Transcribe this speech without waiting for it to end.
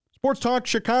Sports Talk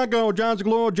Chicago. John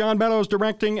Zaghloul, John Meadows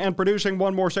directing and producing.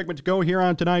 One more segment to go here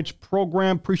on tonight's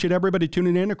program. Appreciate everybody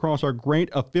tuning in across our great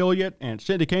affiliate and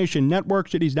syndication network,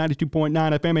 Cities 92.9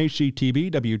 FM,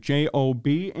 HCTV,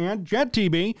 WJOB, and Jet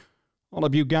TV. All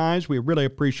of you guys, we really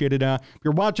appreciate it. If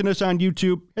you're watching us on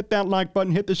YouTube, hit that like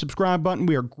button, hit the subscribe button.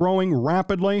 We are growing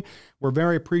rapidly. We're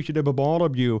very appreciative of all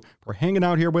of you for hanging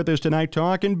out here with us tonight,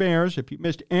 talking Bears. If you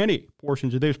missed any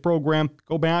portions of this program,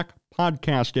 go back,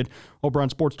 podcast it over on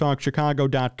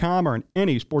sportstalkchicago.com or on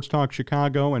any Sports Talk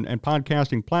Chicago and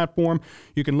podcasting platform.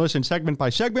 You can listen segment by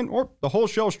segment or the whole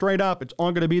show straight up. It's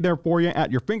all going to be there for you at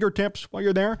your fingertips while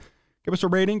you're there. Give us a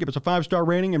rating. Give us a 5-star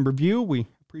rating and review. We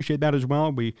appreciate that as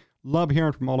well. We love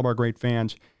hearing from all of our great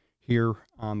fans here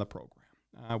on the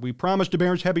program. We promised a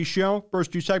Bears heavy show.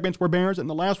 First two segments were Bears, and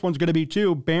the last one's going to be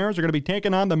two. Bears are going to be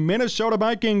taking on the Minnesota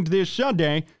Vikings this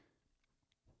Sunday.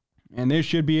 And this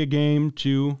should be a game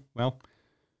to, well,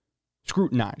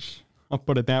 scrutinize. I'll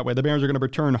put it that way. The Bears are going to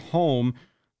return home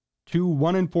to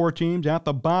 1-4 teams at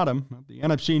the bottom of the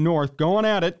NFC North, going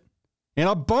at it in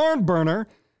a barn burner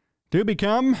to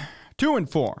become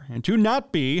 2-4 and to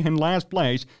not be in last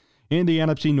place in the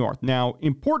NFC North. Now,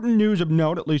 important news of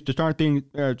note, at least to start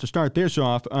this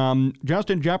off,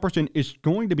 Justin Jefferson is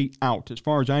going to be out, as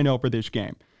far as I know, for this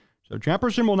game. So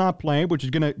Jefferson will not play, which is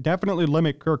going to definitely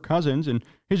limit Kirk Cousins and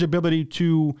his ability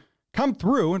to come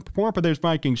through and perform for this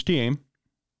Vikings team.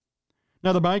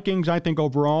 Now, the Vikings, I think,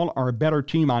 overall, are a better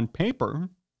team on paper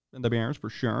than the Bears, for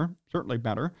sure. Certainly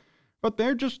better. But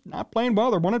they're just not playing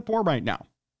well. They're 1-4 right now.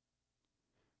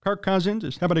 Kirk Cousins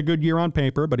is having a good year on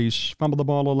paper, but he's fumbled the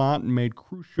ball a lot and made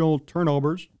crucial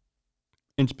turnovers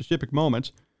in specific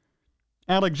moments.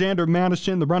 Alexander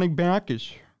Mattison, the running back,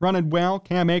 is running well.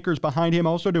 Cam Akers behind him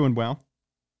also doing well.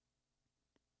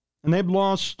 And they've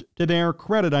lost, to their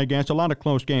credit, I guess, a lot of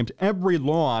close games. Every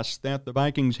loss that the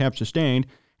Vikings have sustained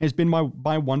has been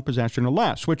by one possession or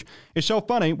less, which is so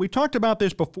funny. We talked about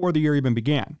this before the year even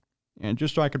began. And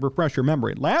just so I could refresh your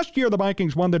memory, last year the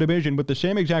Vikings won the division with the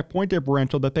same exact point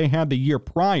differential that they had the year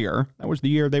prior. That was the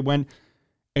year they went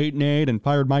 8-8 and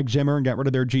fired Mike Zimmer and got rid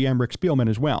of their GM, Rick Spielman,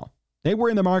 as well. They were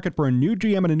in the market for a new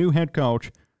GM and a new head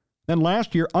coach. Then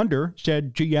last year, under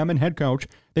said GM and head coach,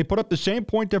 they put up the same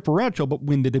point differential but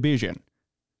win the division.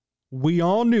 We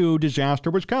all knew disaster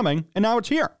was coming, and now it's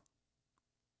here.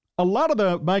 A lot of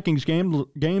the Vikings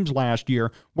games last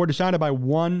year were decided by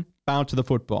one bounce of the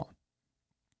football.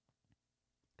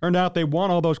 Turned out they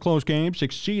won all those close games,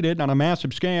 succeeded on a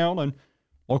massive scale, and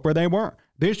look where they were.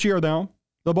 This year, though,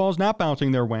 the ball's not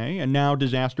bouncing their way, and now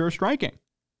disaster is striking.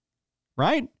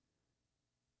 Right?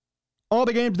 All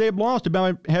the games they've lost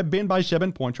have been by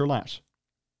 7 points or less.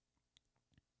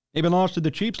 They even lost to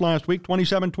the Chiefs last week,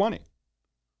 27-20.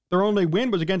 Their only win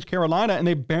was against Carolina, and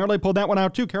they barely pulled that one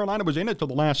out, too. Carolina was in it till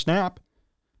the last snap.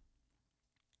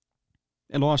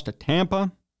 They lost to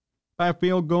Tampa by a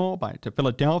field goal, to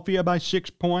Philadelphia by 6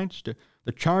 points, to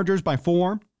the Chargers by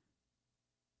 4.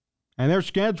 And their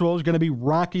schedule is going to be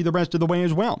rocky the rest of the way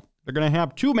as well. They're going to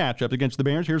have two matchups against the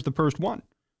Bears. Here's the first one.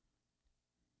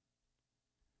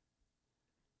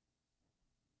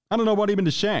 I don't know what even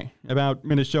to say about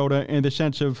Minnesota in the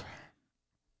sense of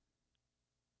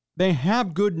they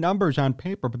have good numbers on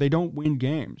paper, but they don't win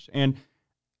games. And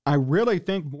I really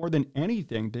think more than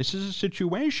anything, this is a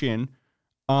situation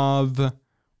of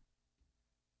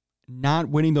not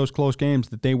winning those close games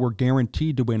that they were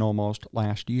guaranteed to win almost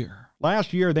last year.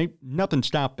 Last year, nothing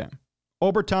stopped them.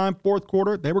 Overtime, fourth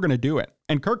quarter, they were going to do it.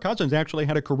 And Kirk Cousins actually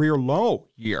had a career low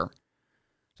year.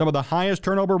 Some of the highest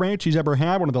turnover rates he's ever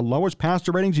had, one of the lowest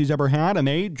passer ratings he's ever had, and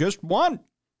they just won.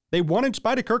 They won in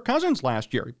spite of Kirk Cousins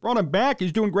last year. He brought him back.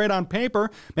 He's doing great on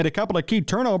paper, made a couple of key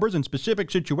turnovers in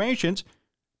specific situations.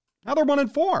 Now they're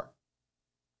 1-4.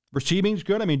 Receiving's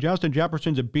good. I mean, Justin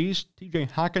Jefferson's a beast. T.J.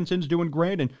 Hawkinson's doing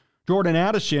great. And Jordan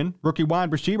Addison, rookie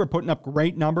wide receiver, putting up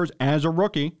great numbers as a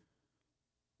rookie.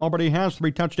 Already has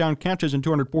 3 touchdown catches and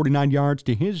 249 yards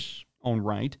to his own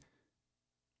right.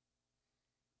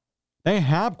 They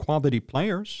have quality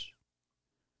players.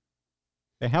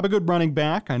 They have a good running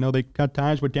back. I know they cut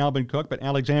ties with Dalvin Cook, but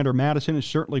Alexander Mattison has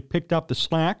certainly picked up the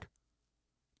slack.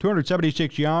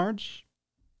 276 yards,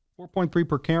 4.3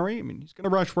 per carry. I mean, he's going to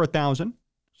rush for 1,000,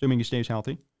 assuming he stays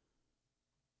healthy.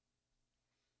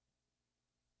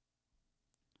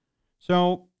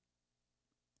 So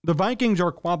the Vikings are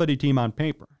a quality team on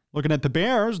paper. Looking at the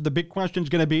Bears, the big question is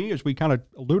going to be, as we kind of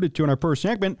alluded to in our first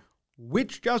segment,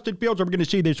 which Justin Fields are we going to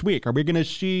see this week? Are we going to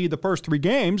see the first 3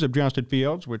 games of Justin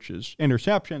Fields, which is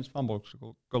interceptions, fumbles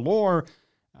galore,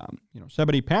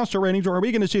 70 passer ratings, or are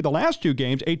we going to see the last 2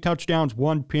 games, 8 touchdowns,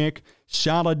 1 pick,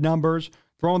 solid numbers,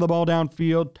 throwing the ball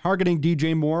downfield, targeting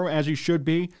DJ Moore as he should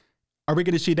be, Are we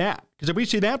going to see that? Because if we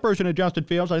see that version of Justin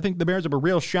Fields, I think the Bears have a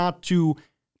real shot to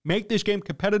make this game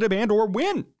competitive and or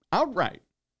win outright.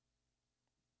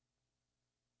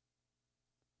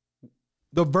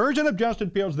 The version of Justin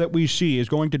Fields that we see is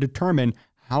going to determine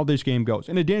how this game goes,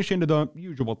 in addition to the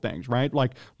usual things, right?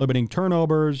 Like limiting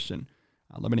turnovers and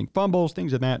limiting fumbles,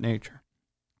 things of that nature.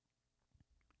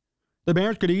 The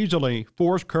Bears could easily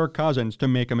force Kirk Cousins to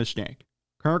make a mistake.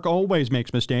 Kirk always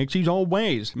makes mistakes. He's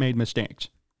always made mistakes.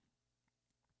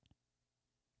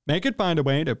 They could find a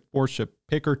way to force a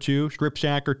pick or two, strip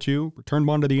sack or two, return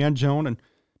one to the end zone, and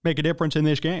make a difference in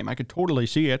this game. I could totally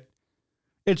see it.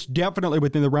 It's definitely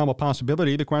within the realm of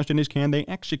possibility. The question is, can they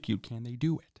execute? Can they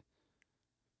do it?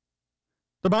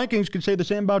 The Vikings could say the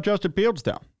same about Justin Fields,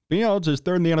 though. Fields is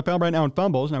third in the NFL right now in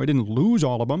fumbles. Now, he didn't lose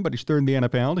all of them, but he's third in the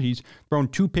NFL. He's thrown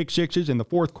 2 pick sixes in the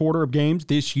fourth quarter of games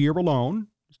this year alone.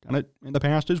 He's done it in the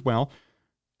past as well.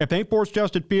 If they force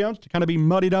Justin Fields to kind of be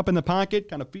muddied up in the pocket,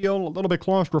 kind of feel a little bit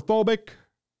claustrophobic,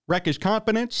 wreck his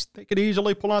confidence, they could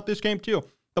easily pull out this game too.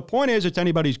 The point is, it's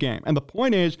anybody's game. And the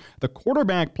point is, the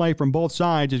quarterback play from both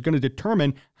sides is going to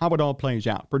determine how it all plays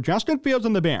out. For Justin Fields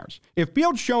and the Bears, if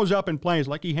Fields shows up and plays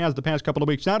like he has the past couple of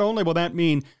weeks, not only will that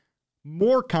mean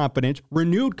more confidence,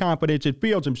 renewed confidence in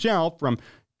Fields himself from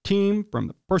team, from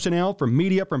the personnel, from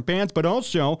media, from fans, but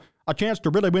also a chance to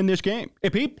really win this game.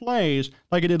 If he plays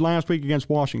like he did last week against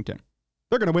Washington,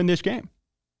 they're going to win this game.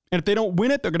 And if they don't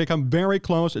win it, they're going to come very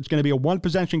close. It's going to be a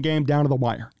one-possession game down to the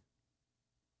wire.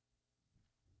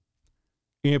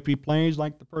 If he plays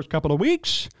like the first couple of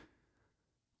weeks,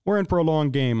 we're in for a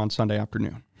long game on Sunday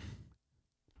afternoon.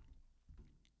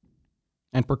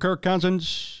 And for Kirk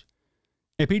Cousins,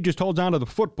 if he just holds on to the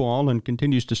football and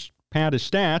continues to pad his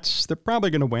stats, they're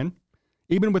probably going to win.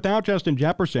 Even without Justin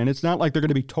Jefferson, it's not like they're going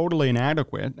to be totally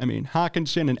inadequate. I mean,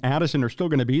 Hawkinson and Addison are still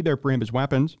going to be there for him as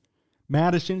weapons.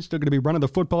 Madison's still going to be running the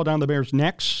football down the Bears'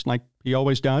 necks like he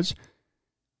always does.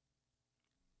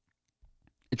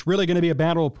 It's really going to be a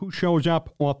battle of who shows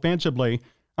up offensively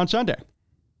on Sunday.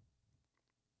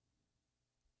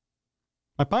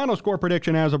 My final score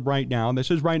prediction as of right now,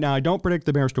 this is right now, I don't predict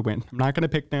the Bears to win. I'm not going to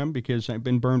pick them because I've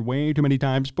been burned way too many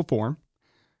times before.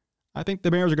 I think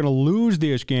the Bears are going to lose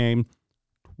this game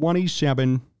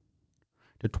 27-24.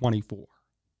 I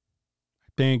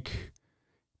think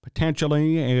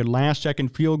potentially a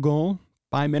last-second field goal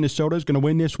by Minnesota is going to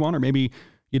win this one, or maybe,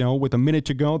 with a minute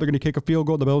to go, they're going to kick a field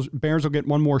goal. The Bears will get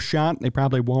one more shot. They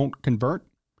probably won't convert.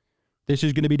 This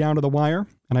is going to be down to the wire,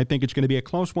 and I think it's going to be a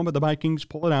close one, but the Vikings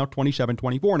pull it out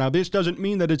 27-24. Now, this doesn't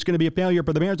mean that it's going to be a failure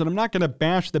for the Bears, and I'm not going to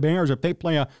bash the Bears if they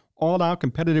play a all-out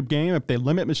competitive game, if they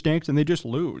limit mistakes and they just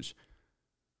lose.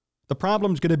 The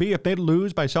problem's going to be if they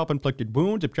lose by self-inflicted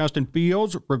wounds, if Justin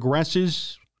Fields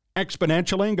regresses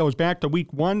exponentially and goes back to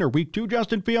week 1 or week 2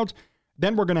 Justin Fields,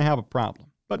 then we're going to have a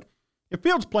problem. But if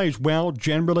Fields plays well,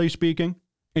 generally speaking,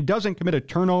 and doesn't commit a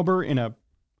turnover in a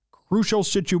crucial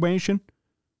situation,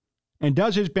 and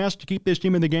does his best to keep this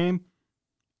team in the game,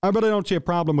 I really don't see a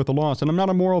problem with the loss. And I'm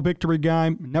not a moral victory guy,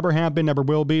 never have been, never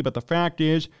will be, but the fact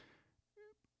is,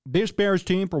 this Bears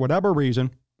team, for whatever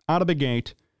reason, out of the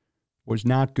gate, was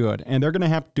not good. And they're going to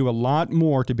have to do a lot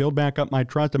more to build back up my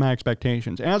trust and my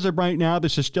expectations. As of right now,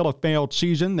 this is still a failed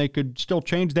season. They could still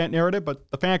change that narrative,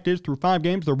 but the fact is, through 5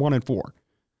 games, they're 1-4.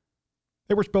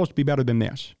 They were supposed to be better than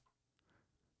this.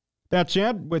 That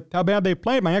said, with how bad they've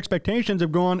played, my expectations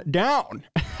have gone down.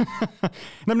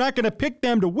 And I'm not going to pick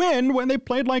them to win when they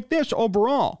played like this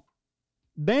overall.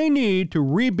 They need to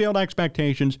rebuild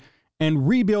expectations and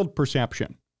rebuild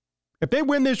perception. If they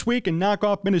win this week and knock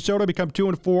off Minnesota, become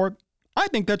 2-4, I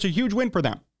think that's a huge win for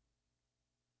them.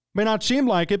 May not seem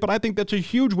like it, but I think that's a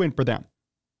huge win for them.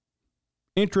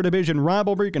 Intra-division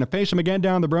rivalry, going to face them again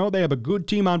down the road. They have a good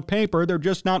team on paper. They're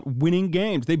just not winning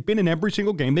games. They've been in every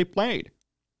single game they've played.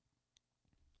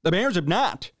 The Bears have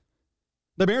not.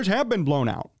 The Bears have been blown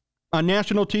out on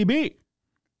national TV.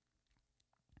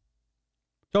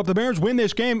 So if the Bears win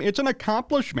this game, it's an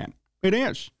accomplishment. It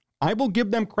is. I will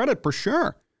give them credit for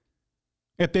sure.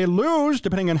 If they lose,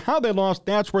 depending on how they lost,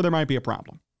 that's where there might be a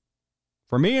problem.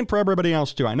 For me and for everybody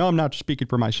else too. I know I'm not speaking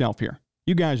for myself here.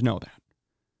 You guys know that.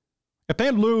 If they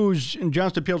lose and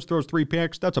Justin Fields throws 3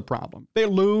 picks, that's a problem. If they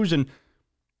lose and,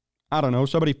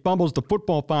 somebody fumbles the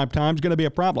football 5 times, going to be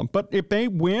a problem. But if they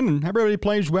win and everybody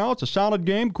plays well, it's a solid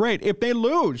game, great. If they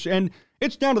lose and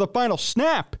it's down to the final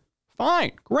snap,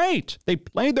 fine, great. They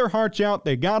played their hearts out,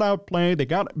 they got outplayed, they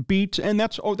got beat, and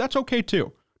that's okay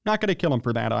too. Not going to kill them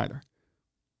for that either.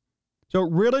 So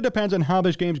it really depends on how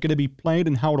this game's going to be played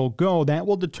and how it'll go. That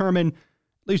will determine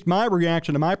at least my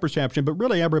reaction to my perception, but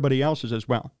really everybody else's as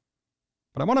well.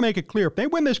 But I want to make it clear, if they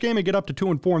win this game and get up to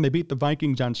 2-4 and they beat the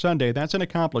Vikings on Sunday, that's an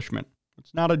accomplishment.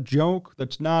 It's not a joke.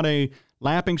 That's not a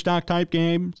laughing stock type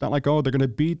game. It's not like, oh, they're going to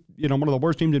beat, one of the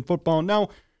worst teams in football. No,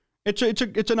 it's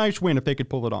a nice win if they could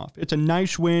pull it off. It's a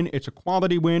nice win. It's a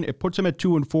quality win. It puts them at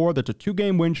 2-4. That's a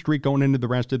 2-game win streak going into the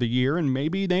rest of the year, and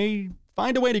maybe they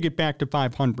find a way to get back to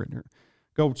 500 or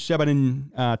go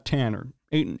 7-10 or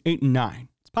 8-9.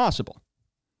 It's possible.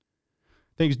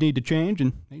 Things need to change,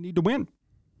 and they need to win.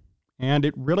 And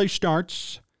it really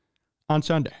starts on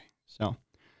Sunday. So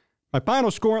my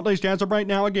final score, at least as of right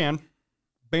now, again,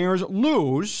 Bears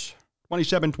lose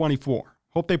 27-24.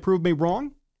 Hope they prove me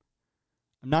wrong.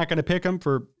 I'm not going to pick them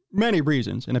for many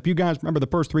reasons. And if you guys remember the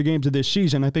first 3 games of this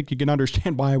season, I think you can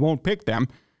understand why I won't pick them.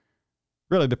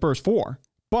 Really, the first 4.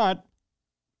 But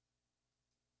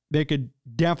they could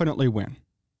definitely win.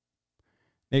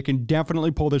 They can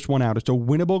definitely pull this one out. It's a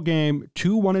winnable game.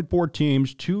 2 1-4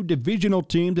 teams, 2 divisional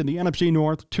teams in the NFC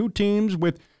North, 2 teams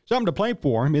with something to play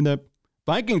for. I mean, the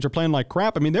Vikings are playing like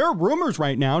crap. I mean, there are rumors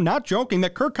right now, not joking,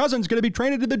 that Kirk Cousins is going to be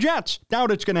traded to the Jets. Doubt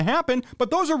it's going to happen,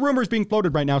 but those are rumors being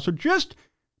floated right now. So just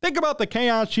think about the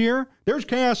chaos here. There's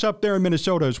chaos up there in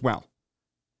Minnesota as well.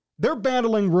 They're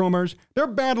battling rumors. They're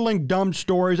battling dumb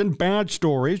stories and bad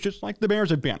stories, just like the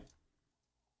Bears have been.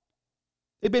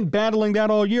 They've been battling that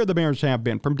all year, the Bears have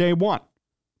been, from day one.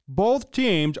 Both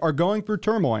teams are going through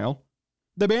turmoil.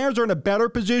 The Bears are in a better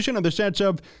position in the sense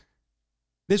of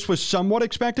this was somewhat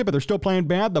expected, but they're still playing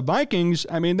bad. The Vikings,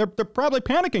 I mean, they're probably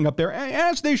panicking up there,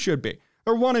 as they should be.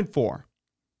 They're 1-4.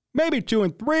 Maybe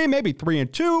 2-3, maybe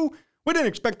 3-2. We didn't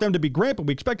expect them to be great, but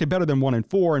we expected better than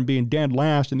 1-4 and being dead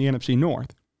last in the NFC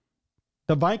North.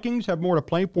 The Vikings have more to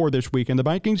play for this weekend. The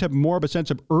Vikings have more of a sense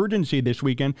of urgency this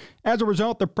weekend. As a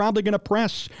result, they're probably going to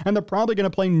press, and they're probably going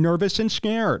to play nervous and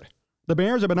scared. The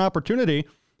Bears have an opportunity.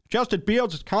 Justin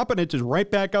Fields' confidence is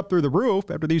right back up through the roof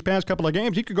after these past couple of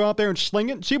games. He could go out there and sling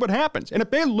it and see what happens. And if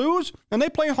they lose and they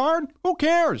play hard, who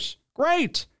cares?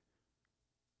 Great.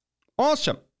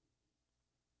 Awesome.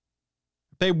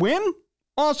 If they win,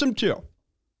 awesome too.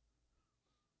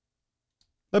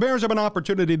 The Bears have an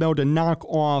opportunity, though, to knock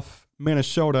off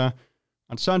Minnesota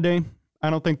on Sunday. I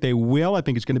don't think they will. I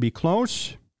think it's going to be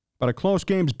close. But a close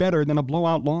game's better than a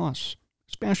blowout loss,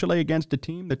 especially against a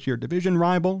team that's your division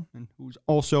rival and who's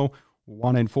also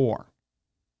 1-4.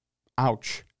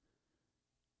 Ouch.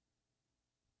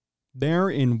 They're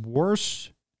in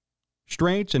worse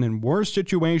straits and in worse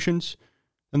situations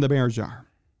than the Bears are.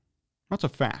 That's a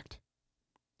fact.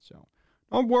 So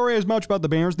don't worry as much about the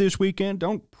Bears this weekend.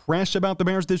 Don't press about the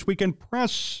Bears this weekend.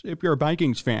 Press if you're a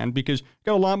Vikings fan because you've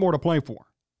got a lot more to play for.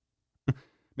 I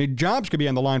mean, jobs could be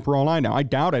on the line for all I know. I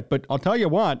doubt it, but I'll tell you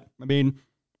what. I mean,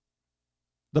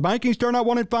 the Vikings turn out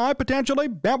 1-5 potentially.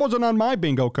 That wasn't on my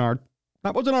bingo card.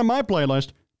 That wasn't on my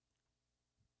playlist.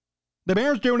 The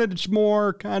Bears doing it, it's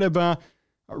more kind of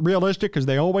realistic because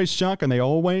they always suck and they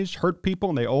always hurt people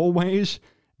and they always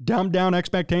dumb down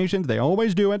expectations. They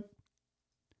always do it.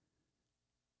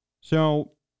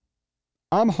 So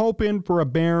I'm hoping for a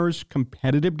Bears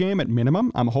competitive game at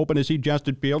minimum. I'm hoping to see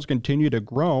Justin Fields continue to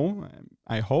grow.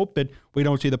 I hope that we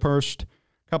don't see the first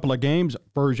couple of games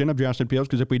version of Justin Fields,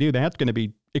 because if we do, that's going to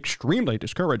be extremely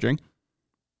discouraging.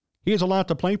 He has a lot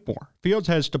to play for. Fields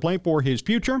has to play for his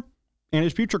future and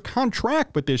his future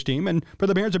contract with this team and for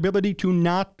the Bears' ability to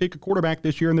not pick a quarterback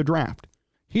this year in the draft.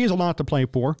 He has a lot to play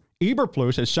for.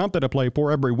 Eberflus has something to play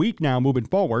for every week now moving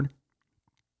forward.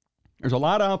 There's a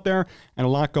lot out there and a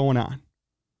lot going on.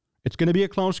 It's going to be a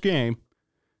close game,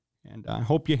 and I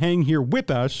hope you hang here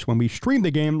with us when we stream the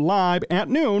game live at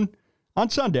noon on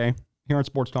Sunday here on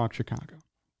Sports Talk Chicago.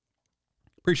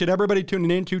 Appreciate everybody tuning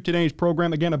in to today's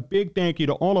program. Again, a big thank you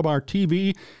to all of our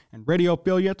TV and radio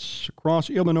affiliates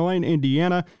across Illinois and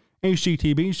Indiana.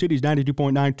 ACTV, Cities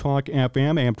 92.9 Talk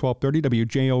FM, AM 1230,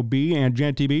 WJOB, and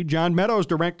Gen TV. John Meadows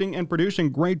directing and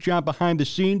producing. Great job behind the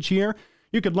scenes here.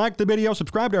 You could like the video,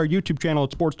 subscribe to our YouTube channel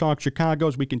at Sports Talk Chicago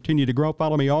as we continue to grow.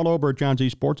 Follow me all over at John Z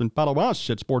Sports and follow us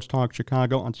at Sports Talk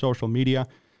Chicago on social media.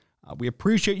 We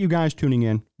appreciate you guys tuning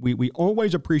in. We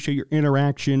always appreciate your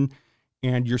interaction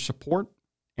and your support,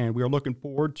 and we are looking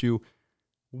forward to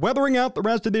weathering out the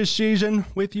rest of this season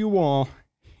with you all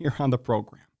here on the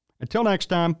program. Until next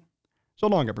time, so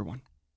long, everyone.